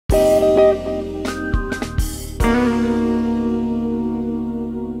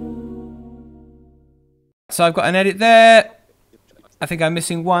So I've got an edit there. I think I'm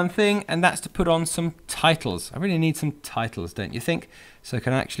missing one thing, and that's to put on some titles. I really need some titles, don't you think? So I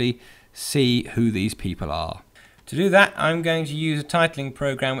can actually see who these people are. To do that, I'm going to use a titling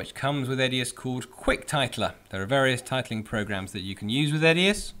program which comes with EDIUS called Quicktitler. There are various titling programs that you can use with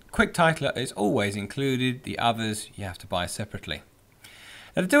EDIUS. Quicktitler is always included, the others you have to buy separately.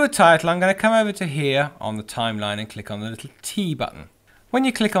 Now to do a title, I'm going to come over to here on the timeline and click on the little T button. When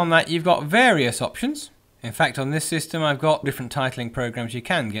you click on that, you've got various options. In fact, on this system, I've got different titling programs you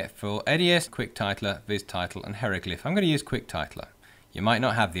can get for EDIUS, Quicktitler, VizTitle and Hieroglyph. I'm going to use Quicktitler. You might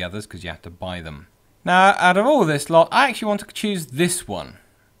not have the others because you have to buy them. Now, out of all this lot, I actually want to choose this one,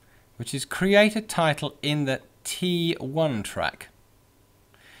 which is create a title in the T1 track.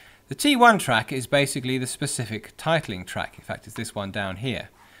 The T1 track is basically the specific titling track. In fact, it's this one down here.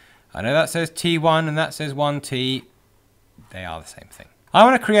 I know that says T1 and that says 1T. They are the same thing. I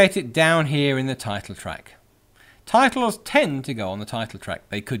want to create it down here in the title track. Titles tend to go on the title track.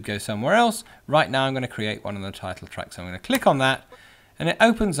 They could go somewhere else. Right now I'm going to create one on the title track. So I'm going to click on that and it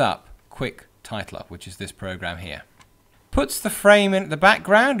opens up Quicktitler, which is this program here. Puts the frame in the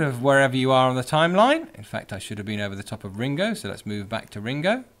background of wherever you are on the timeline. In fact, I should have been over the top of Ringo, so let's move back to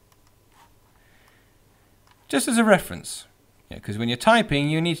Ringo. Just as a reference, because when you're typing,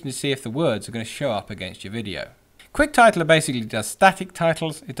 you need to see if the words are going to show up against your video. Quicktitler basically does static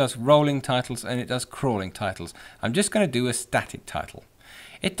titles, it does rolling titles, and it does crawling titles. I'm just going to do a static title.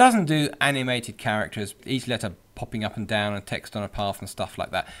 It doesn't do animated characters, each letter popping up and down and text on a path and stuff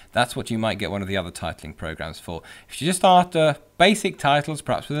like that. That's what you might get one of the other titling programs for. If you're just after basic titles,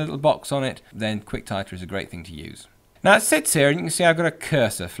 perhaps with a little box on it, then Quicktitler is a great thing to use. Now it sits here and you can see I've got a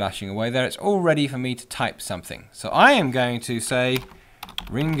cursor flashing away there. It's all ready for me to type something. So I am going to say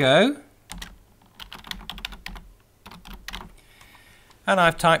Ringo. And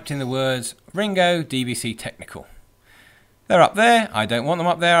I've typed in the words Ringo DBC Technical. They're up there. I don't want them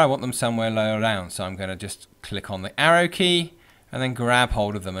up there. I want them somewhere lower down. So I'm going to just click on the arrow key and then grab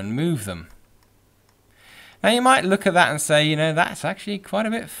hold of them and move them. Now you might look at that and say, you know, that's actually quite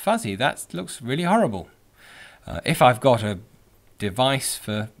a bit fuzzy. That looks really horrible. If I've got a device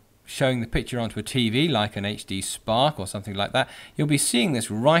for showing the picture onto a TV like an HD Spark or something like that, you'll be seeing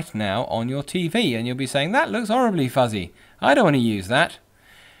this right now on your TV and you'll be saying, that looks horribly fuzzy. I don't want to use that.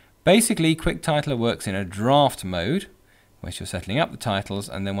 Basically, Quicktitler works in a draft mode, which you're settling up the titles,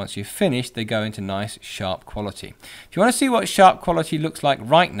 and then once you've finished, they go into nice sharp quality. If you want to see what sharp quality looks like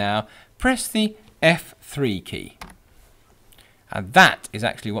right now, press the F3 key. And that is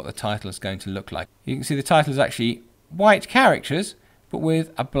actually what the title is going to look like. You can see the title is actually white characters, but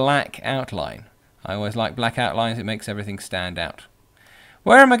with a black outline. I always like black outlines, it makes everything stand out.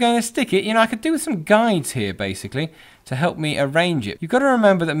 Where am I going to stick it? You know, I could do with some guides here, basically, to help me arrange it. You've got to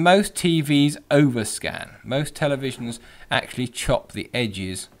remember that most TVs overscan. Most televisions actually chop the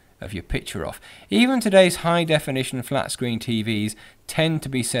edges of your picture off. Even today's high-definition flat-screen TVs tend to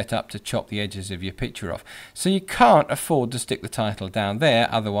be set up to chop the edges of your picture off. So you can't afford to stick the title down there,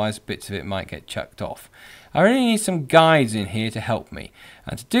 otherwise bits of it might get chucked off. I really need some guides in here to help me.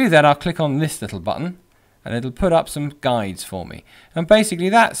 And to do that, I'll click on this little button, and it'll put up some guides for me. And basically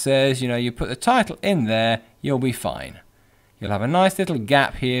that says, you know, you put the title in there, you'll be fine. You'll have a nice little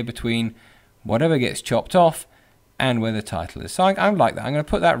gap here between whatever gets chopped off and where the title is. So I like that. I'm going to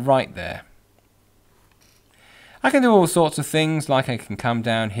put that right there. I can do all sorts of things, like I can come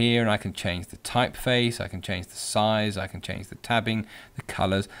down here and I can change the typeface, I can change the size, I can change the tabbing, the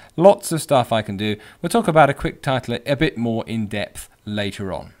colours, lots of stuff I can do. We'll talk about a Quicktitler a bit more in depth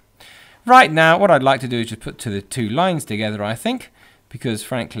later on. Right now, what I'd like to do is just put the two lines together, I think, because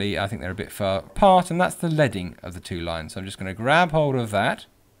frankly, I think they're a bit far apart, and that's the leading of the two lines. So I'm just going to grab hold of that,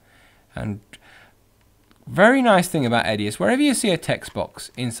 and very nice thing about EDIUS, wherever you see a text box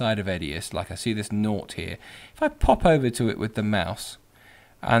inside of EDIUS, like I see this naught here, if I pop over to it with the mouse,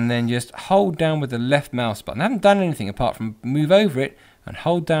 and then just hold down with the left mouse button, I haven't done anything apart from move over it and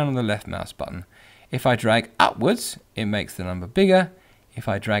hold down on the left mouse button. If I drag upwards, it makes the number bigger. If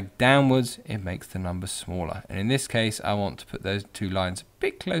I drag downwards, it makes the number smaller. And in this case, I want to put those two lines a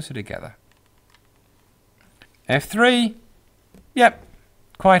bit closer together. F3. Yep,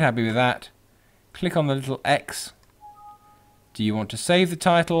 quite happy with that. Click on the little X. Do you want to save the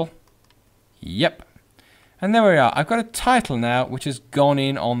title? Yep. And there we are. I've got a title now which has gone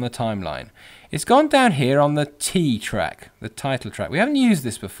in on the timeline. It's gone down here on the T track, the title track. We haven't used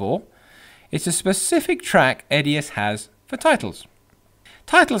this before. It's a specific track EDIUS has for titles.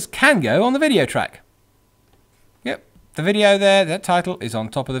 Titles can go on the video track. Yep, the video there, that title is on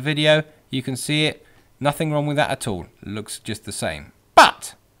top of the video. You can see it. Nothing wrong with that at all. It looks just the same.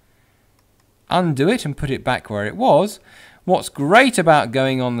 But undo it and put it back where it was. What's great about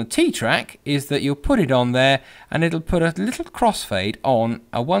going on the T track is that you'll put it on there and it'll put a little crossfade on,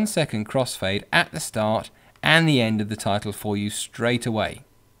 a 1 second crossfade at the start and the end of the title for you straight away.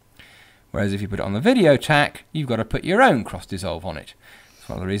 Whereas if you put it on the video track, you've got to put your own cross dissolve on it. It's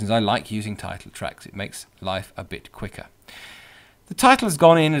one of the reasons I like using title tracks. It makes life a bit quicker. The title has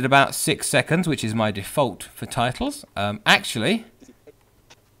gone in at about 6 seconds, which is my default for titles. Actually,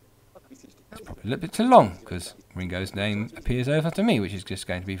 it's probably a little bit too long because Ringo's name appears over to me, which is just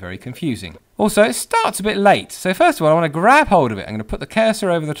going to be very confusing. Also, it starts a bit late. So first of all, I want to grab hold of it. I'm going to put the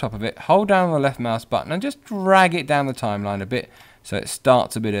cursor over the top of it, hold down the left mouse button and just drag it down the timeline a bit so it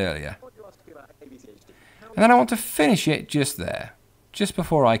starts a bit earlier. And then I want to finish it just there, just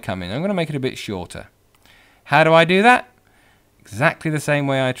before I come in. I'm going to make it a bit shorter. How do I do that? Exactly the same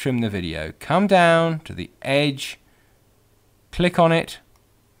way I trim the video. Come down to the edge, click on it,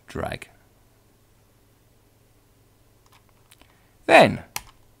 drag. Then,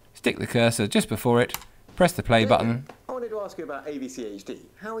 stick the cursor just before it, press the play button. I wanted to ask you about ABCHD.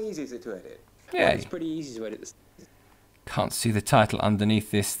 How easy is it to edit? Yeah. Well, it's pretty easy to edit this. Can't see the title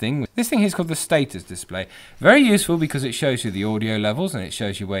underneath this thing. This thing here is called the status display. Very useful because it shows you the audio levels and it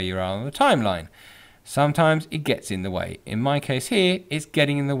shows you where you are on the timeline. Sometimes it gets in the way. In my case here, it's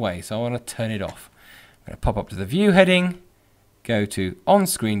getting in the way, so I want to turn it off. I'm going to pop up to the view heading, go to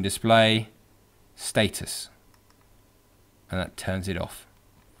on-screen display, status, and that turns it off.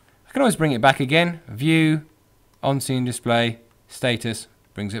 I can always bring it back again. View, on-screen display, status,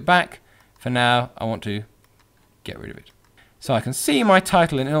 brings it back. For now, I want to get rid of it. So I can see my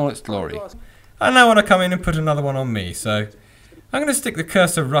title in all its glory. I now want to come in and put another one on me, so I'm going to stick the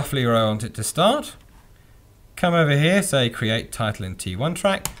cursor roughly where I want it to start. Come over here, say create title in T1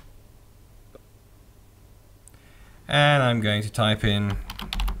 track. And I'm going to type in,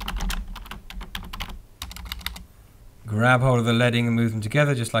 grab hold of the leading and move them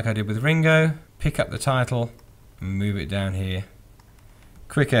together just like I did with Ringo. Pick up the title and move it down here.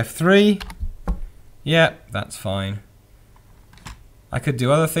 Quick F3. Yep, that's fine. I could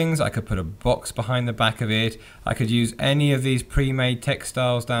do other things. I could put a box behind the back of it. I could use any of these pre-made text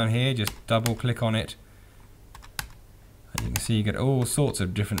styles down here. Just double click on it. And you can see you get all sorts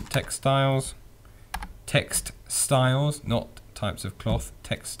of different text styles. Text styles, not types of cloth,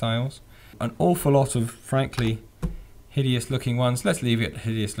 text styles. An awful lot of, frankly, hideous looking ones. Let's leave it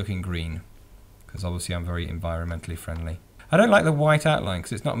hideous looking green, because obviously I'm very environmentally friendly. I don't like the white outline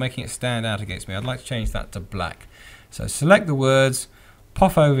because it's not making it stand out against me. I'd like to change that to black. So select the words,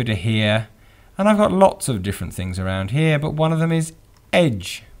 pop over to here, and I've got lots of different things around here, but one of them is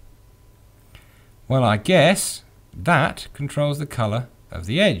edge. Well, I guess that controls the color of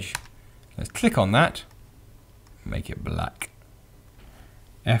the edge. Let's click on that, make it black.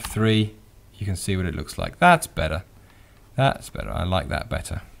 F3, you can see what it looks like. That's better. That's better. I like that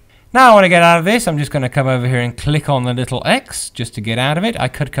better. Now I want to get out of this. I'm just going to come over here and click on the little X just to get out of it. I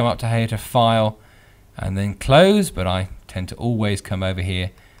could come up to here to File and then Close, but I tend to always come over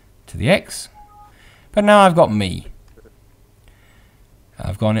here to the X. But now I've got me.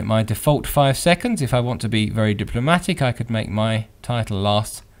 I've gone at my default 5 seconds. If I want to be very diplomatic, I could make my title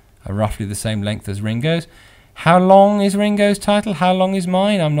last roughly the same length as Ringo's. How long is Ringo's title? How long is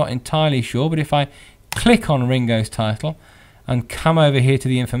mine? I'm not entirely sure, but if I click on Ringo's title and come over here to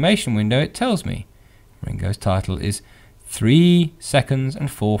the information window, it tells me Ringo's title is 3 seconds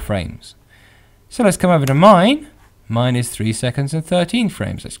and 4 frames. So let's come over to mine. Mine is 3 seconds and 13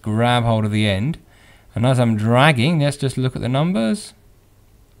 frames. Let's grab hold of the end. And as I'm dragging, let's just look at the numbers.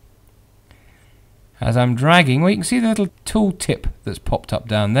 As I'm dragging, well, you can see the little tool tip that's popped up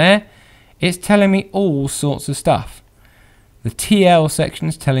down there. It's telling me all sorts of stuff. The TL section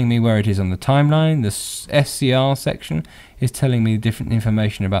is telling me where it is on the timeline. The SCR section is telling me different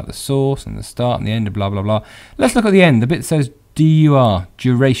information about the source and the start and the end of blah, blah, blah. Let's look at the end, the bit that says DUR,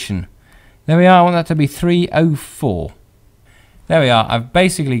 duration. There we are, I want that to be 3:04. There we are, I've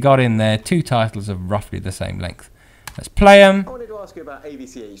basically got in there 2 titles of roughly the same length. Let's play them. I wanted to ask you about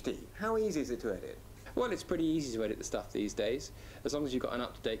ABCHD. How easy is it to edit? Well, it's pretty easy to edit the stuff these days, as long as you've got an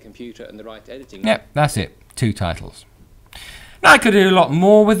up-to-date computer and the right editing. Yep, that's it, 2 titles. Now I could do a lot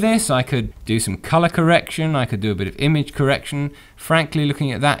more with this. I could do some color correction, I could do a bit of image correction. Frankly,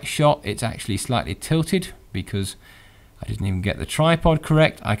 looking at that shot, it's actually slightly tilted because I didn't even get the tripod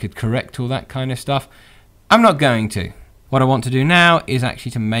correct. I could correct all that kind of stuff. I'm not going to. What I want to do now is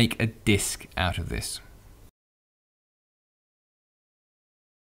actually to make a disc out of this.